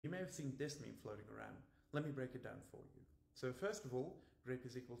have seen this meme floating around. Let me break it down for you. So first of all, grape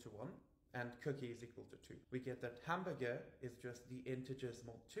is equal to 1 and cookie is equal to 2. We get that hamburger is just the integers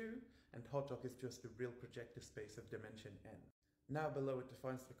mod 2 and hot dog is just the real projective space of dimension n. Now below it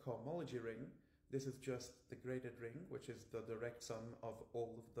defines the cohomology ring. This is just the graded ring, which is the direct sum of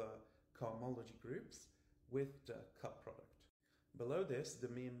all of the cohomology groups with the cup product. Below this, the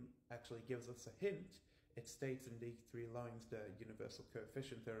meme actually gives us a hint. It states in these 3 lines the universal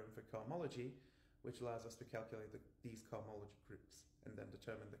coefficient theorem for cohomology, which allows us to calculate these cohomology groups and then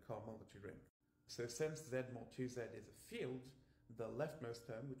determine the cohomology ring. So since Z mod 2Z is a field, the leftmost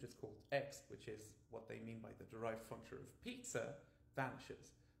term, which is called X, which is what they mean by the derived function of pizza,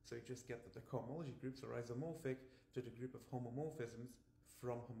 vanishes. So you just get that the cohomology groups are isomorphic to the group of homomorphisms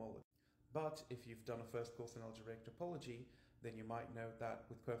from homology. But if you've done a first course in algebraic topology, then you might know that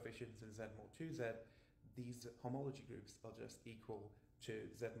with coefficients in Z mod 2Z, these homology groups are just equal to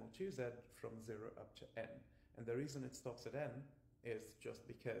Z mod 2Z from 0 up to n. And the reason it stops at n is just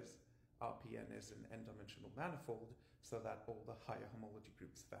because Rpn is an n-dimensional manifold, so that all the higher homology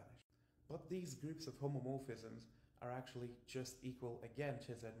groups vanish. But these groups of homomorphisms are actually just equal again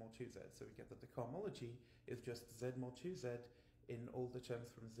to Z mod 2Z. So we get that the cohomology is just Z mod 2Z in all the terms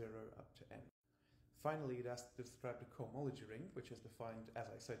from 0 up to n. Finally, it has to describe the cohomology ring, which is defined, as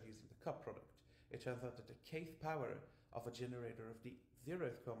I said, using the cup product. It turns out that the kth power of a generator of the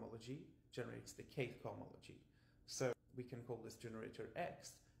 0th cohomology generates the kth cohomology. So we can call this generator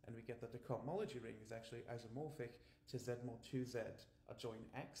X, and we get that the cohomology ring is actually isomorphic to Z mod 2Z adjoin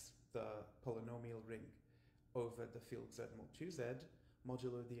X, the polynomial ring, over the field Z mod 2Z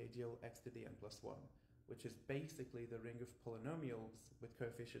modulo the ideal x to the n plus 1, which is basically the ring of polynomials with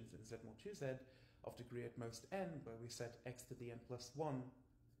coefficients in Z mod 2Z of degree at most n, where we set x to the n plus 1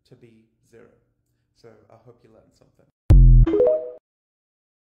 to be 0. So I hope you learned something.